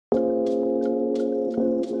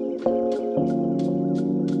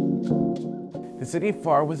The city of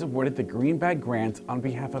Pharr was awarded the Greenback Grant on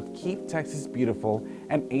behalf of Keep Texas Beautiful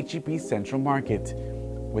and HEB Central Market.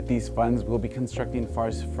 With these funds, we'll be constructing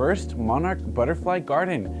Pharr's first Monarch butterfly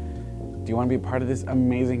garden. Do you want to be part of this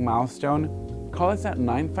amazing milestone? Call us at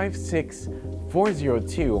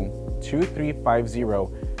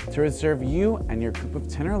 956-402-2350 to reserve you and your group of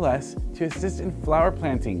 10 or less to assist in flower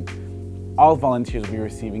planting. All volunteers will be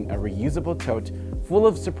receiving a reusable tote full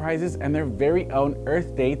of surprises and their very own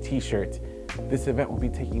Earth Day t-shirt. This event will be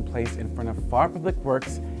taking place in front of Pharr Public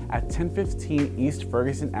Works at 1015 East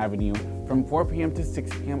Ferguson Avenue from 4 p.m. to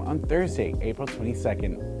 6 p.m. on Thursday, April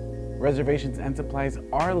 22nd. Reservations and supplies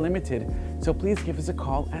are limited, so please give us a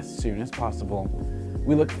call as soon as possible.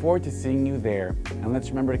 We look forward to seeing you there, and let's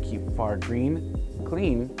remember to keep Pharr green,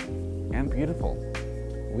 clean, and beautiful.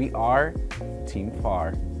 We are Team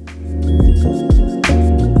Pharr.